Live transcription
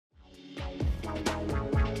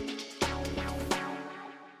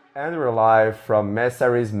And we're live from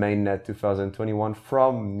Messari's Mainnet 2021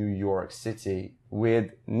 from New York City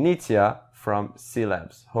with Nitya from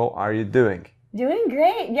CLabs. How are you doing? Doing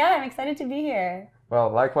great. Yeah, I'm excited to be here. Well,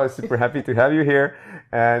 likewise, super happy to have you here.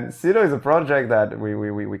 And Celo is a project that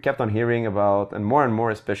we kept on hearing about, and more,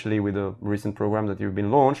 especially with the recent program that you've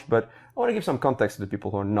been launched. But I want to give some context to the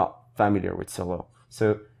people who are not familiar with Celo.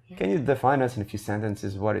 So can you define us in a few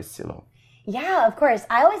sentences, what is Celo? Yeah, of course.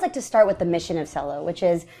 I always like to start with the mission of Celo, which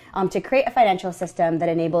is to create a financial system that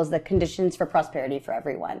enables the conditions for prosperity for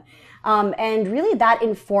everyone. And really that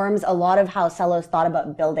informs a lot of how Celo's thought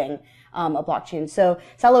about building a blockchain. So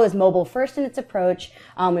Celo is mobile first in its approach.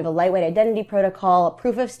 We have a lightweight identity protocol, a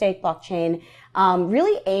proof of stake blockchain,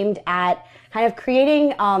 really aimed at kind of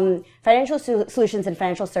creating financial solutions and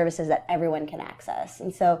financial services that everyone can access.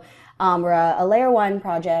 And so we're a layer 1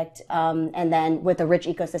 project, and then with a rich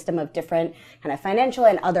ecosystem of different kind of financial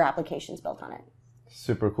and other applications built on it.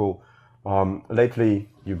 Super cool. Lately,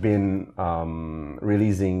 you've been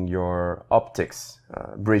releasing your optics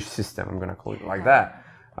bridge system. I'm going to call it like that.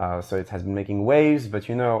 So it has been making waves, but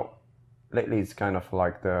you know, lately it's kind of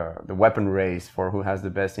like the weapon race for who has the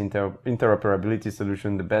best interoperability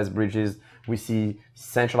solution, the best bridges. We see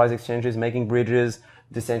centralized exchanges making bridges,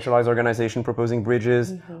 decentralized organization proposing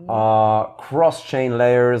bridges, cross-chain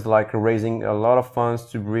layers like raising a lot of funds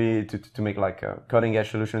to make like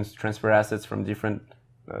cutting-edge solutions to transfer assets from different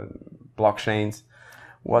blockchains.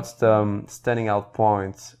 What's the standing out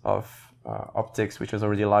point of optics, which is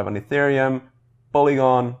already live on Ethereum,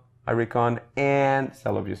 Polygon, Icon, and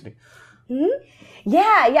Cell, obviously?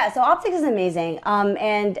 Yeah. So optics is amazing.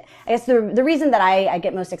 And I guess the reason that I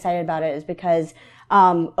get most excited about it is because,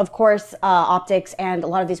 of course, optics and a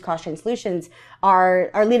lot of these cross-chain solutions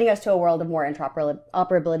are leading us to a world of more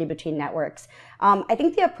interoperability between networks. I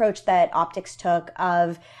think the approach that optics took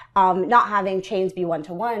of not having chains be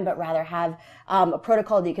one-to-one, but rather have a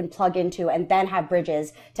protocol that you can plug into and then have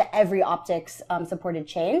bridges to every optics supported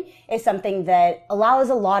chain is something that allows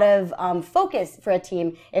a lot of focus for a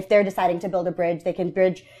team. If they're deciding to build a bridge, they can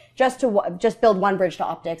bridge just build one bridge to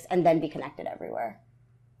optics and then be connected everywhere.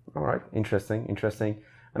 All right, interesting.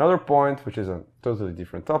 Another point, which is a totally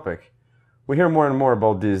different topic. We hear more and more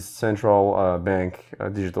about these central bank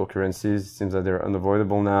digital currencies. It seems that they're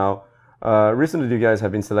unavoidable now. Recently, you guys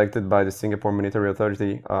have been selected by the Singapore Monetary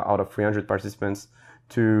Authority out of 300 participants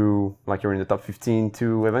to, like you're in the top 15,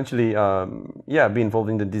 to eventually, be involved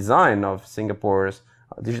in the design of Singapore's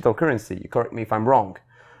digital currency. Correct me if I'm wrong.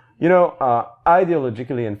 You know,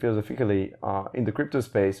 ideologically and philosophically, in the crypto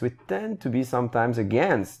space, we tend to be sometimes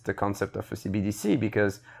against the concept of a CBDC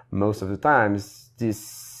because most of the times these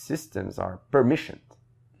systems are permissioned.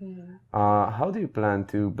 How do you plan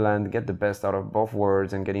to get the best out of both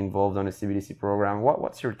worlds and get involved on a CBDC program?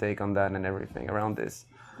 What's your take on that and everything around this?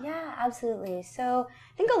 Yeah, absolutely. So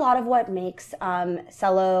I think a lot of what makes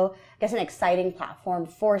Celo, I guess, an exciting platform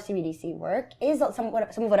for CBDC work is some of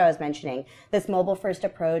what I was mentioning. This mobile-first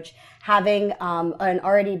approach, having an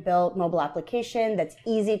already built mobile application that's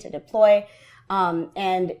easy to deploy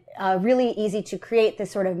and really easy to create this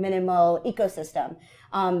sort of minimal ecosystem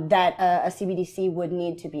that a CBDC would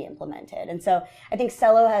need to be implemented. And so I think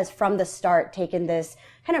Celo has, from the start, taken this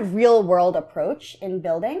kind of real-world approach in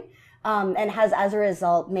building. And has, as a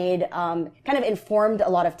result, made kind of informed a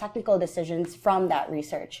lot of technical decisions from that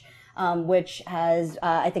research, which has,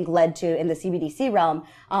 I think, led to, in the CBDC realm,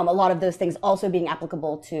 a lot of those things also being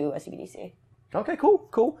applicable to a CBDC. Okay,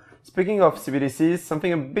 cool. Speaking of CBDCs,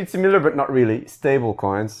 something a bit similar, but not really, stable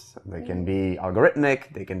coins. They can be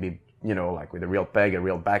algorithmic. They can be, you know, like with a real peg, a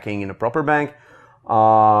real backing in a proper bank.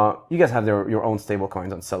 You guys have your own stable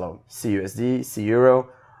coins on Celo, cUSD, cEUR.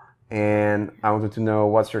 And I wanted to know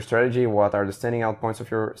what's your strategy, what are the standing out points of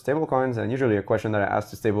your stablecoins, and usually a question that I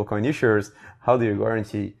ask to stablecoin issuers: how do you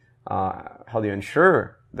guarantee, how do you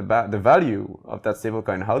ensure the value of that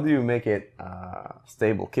stablecoin? How do you make it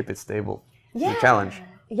stable, keep it stable? Yeah. It's a challenge.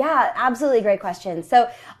 Yeah, absolutely great question. So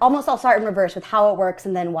I'll start in reverse with how it works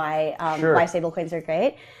and then why stablecoins are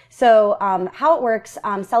great. So how it works,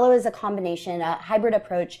 Celo is a combination, a hybrid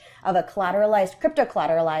approach of a crypto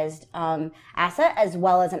collateralized asset as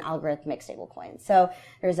well as an algorithmic stablecoin. So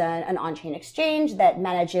there's an on-chain exchange that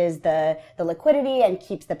manages the liquidity and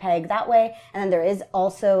keeps the peg that way. And then there is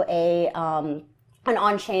also an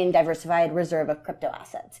on-chain diversified reserve of crypto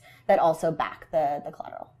assets that also back the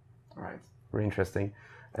collateral. All right. Really interesting.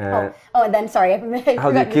 And then sorry, how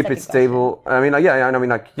do you keep it stable? I mean,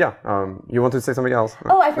 you want to say something else?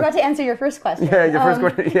 Oh, I forgot to answer your first question. Yeah, your first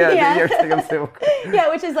question. Yeah, your take on stablecoins. Yeah,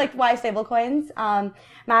 which is like why stablecoins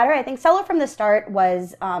matter. I think Celo from the start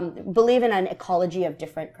was believe in an ecology of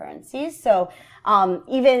different currencies. So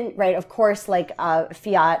even right, of course, like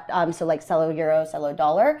fiat, so like Celo euro, Celo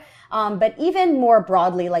dollar, but even more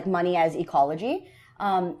broadly, like money as ecology.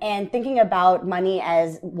 And thinking about money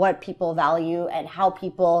as what people value and how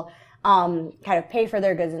people kind of pay for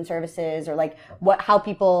their goods and services, or like how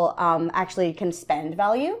people actually can spend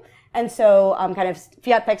value. And so kind of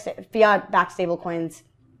fiat-backed stablecoins,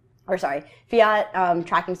 fiat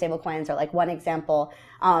tracking stablecoins are like one example,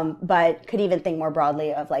 but could even think more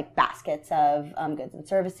broadly of like baskets of goods and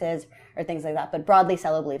services or things like that. But broadly,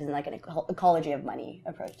 Celo believes in like an ecology of money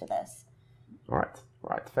approach to this. All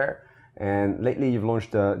right, fair. And lately, you've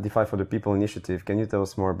launched the DeFi for the People initiative. Can you tell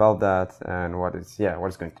us more about that and what is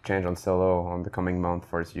going to change on Celo on the coming month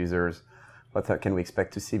for its users? What can we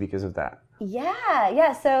expect to see because of that?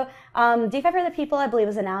 Yeah. So DeFi for the People, I believe,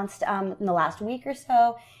 was announced in the last week or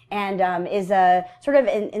so, and is a sort of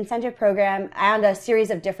an incentive program and a series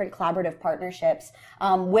of different collaborative partnerships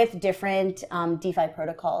with different DeFi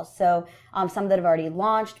protocols. So some that have already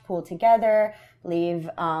launched, pooled together, believe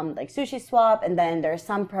like SushiSwap, and then there's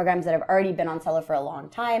some programs that have already been on Celo for a long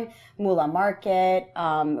time, Mula Market,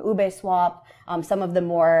 UbeSwap, some of the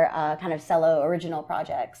more kind of Celo original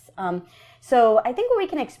projects. So I think what we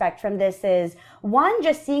can expect from this is, one,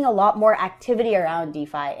 just seeing a lot more activity around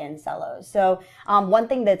DeFi in Celo. So one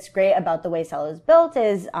thing that's great about the way Celo is built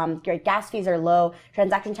is gas fees are low,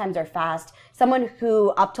 transaction times are fast. Someone who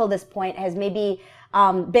up till this point has maybe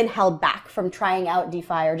been held back from trying out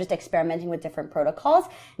DeFi or just experimenting with different protocols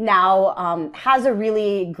now has a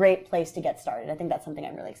really great place to get started. I think that's something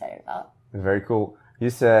I'm really excited about. Very cool. You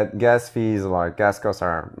said gas fees, like gas costs,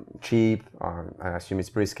 are cheap. I assume it's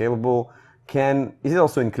pretty scalable. Is it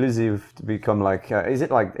also inclusive to become like,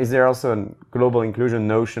 is there also a global inclusion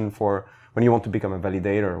notion for when you want to become a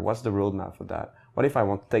validator? What's the roadmap for that? What if I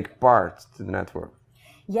want to take part to the network?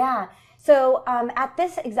 Yeah. So at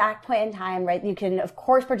this exact point in time, right, you can, of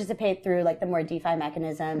course, participate through like the more DeFi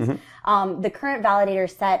mechanisms. Mm-hmm. The current validator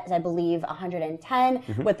set is, I believe, 110,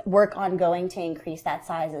 mm-hmm. with work ongoing to increase that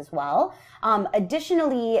size as well.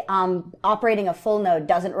 Additionally, operating a full node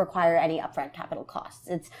doesn't require any upfront capital costs.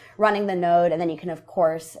 It's running the node, and then you can, of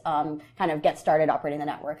course, kind of get started operating the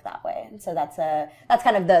network that way. And so that's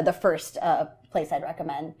kind of the first place I'd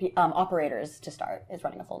recommend operators to start, is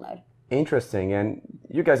running a full node. Interesting. And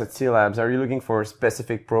you guys at CLabs, are you looking for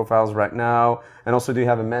specific profiles right now? And also, do you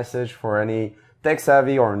have a message for any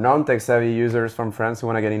tech-savvy or non-tech-savvy users from France who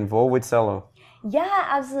want to get involved with Celo? Yeah,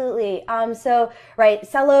 absolutely. So, right,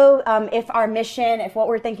 Celo, if what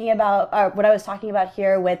we're thinking about, what I was talking about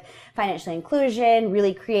here with financial inclusion,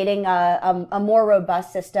 really creating a more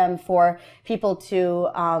robust system for people to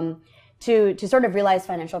sort of realize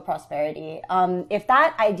financial prosperity. If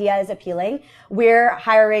that idea is appealing, we're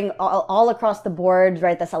hiring all across the board,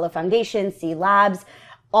 right? The Celo Foundation, CLabs,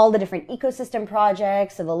 all the different ecosystem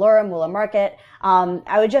projects, the Valeur, Mula Market.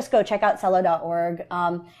 I would just go check out celo.org.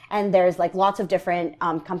 And there's like lots of different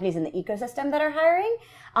companies in the ecosystem that are hiring.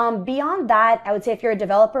 Beyond that, I would say if you're a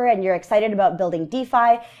developer and you're excited about building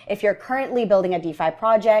DeFi, if you're currently building a DeFi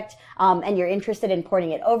project and you're interested in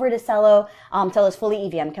porting it over to Celo, Celo is fully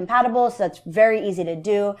EVM compatible, so that's very easy to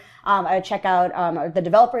do. I would check out the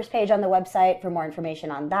developers page on the website for more information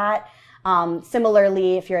on that.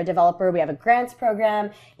 Similarly, if you're a developer, we have a grants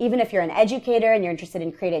program. Even if you're an educator and you're interested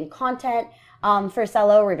in creating content for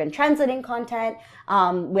Celo or even translating content,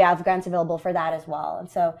 we have grants available for that as well. And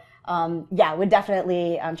so, would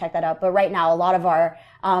definitely check that out. But right now, a lot of our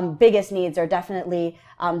biggest needs are definitely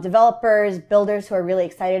developers, builders who are really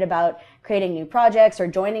excited about creating new projects or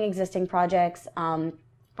joining existing projects. And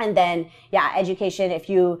then, education. If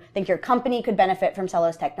you think your company could benefit from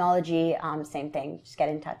Celo's technology, same thing, just get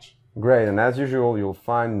in touch. Great. And as usual, you'll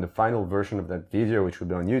find in the final version of that video, which will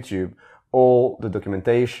be on YouTube, all the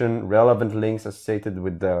documentation, relevant links associated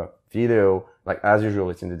with the video. Like as usual,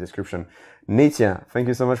 it's in the description. Nitya, thank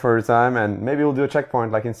you so much for your time. And maybe we'll do a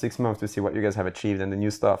checkpoint like in 6 months to see what you guys have achieved and the new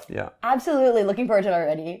stuff. Yeah. Absolutely. Looking forward to it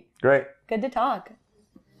already. Great. Good to talk.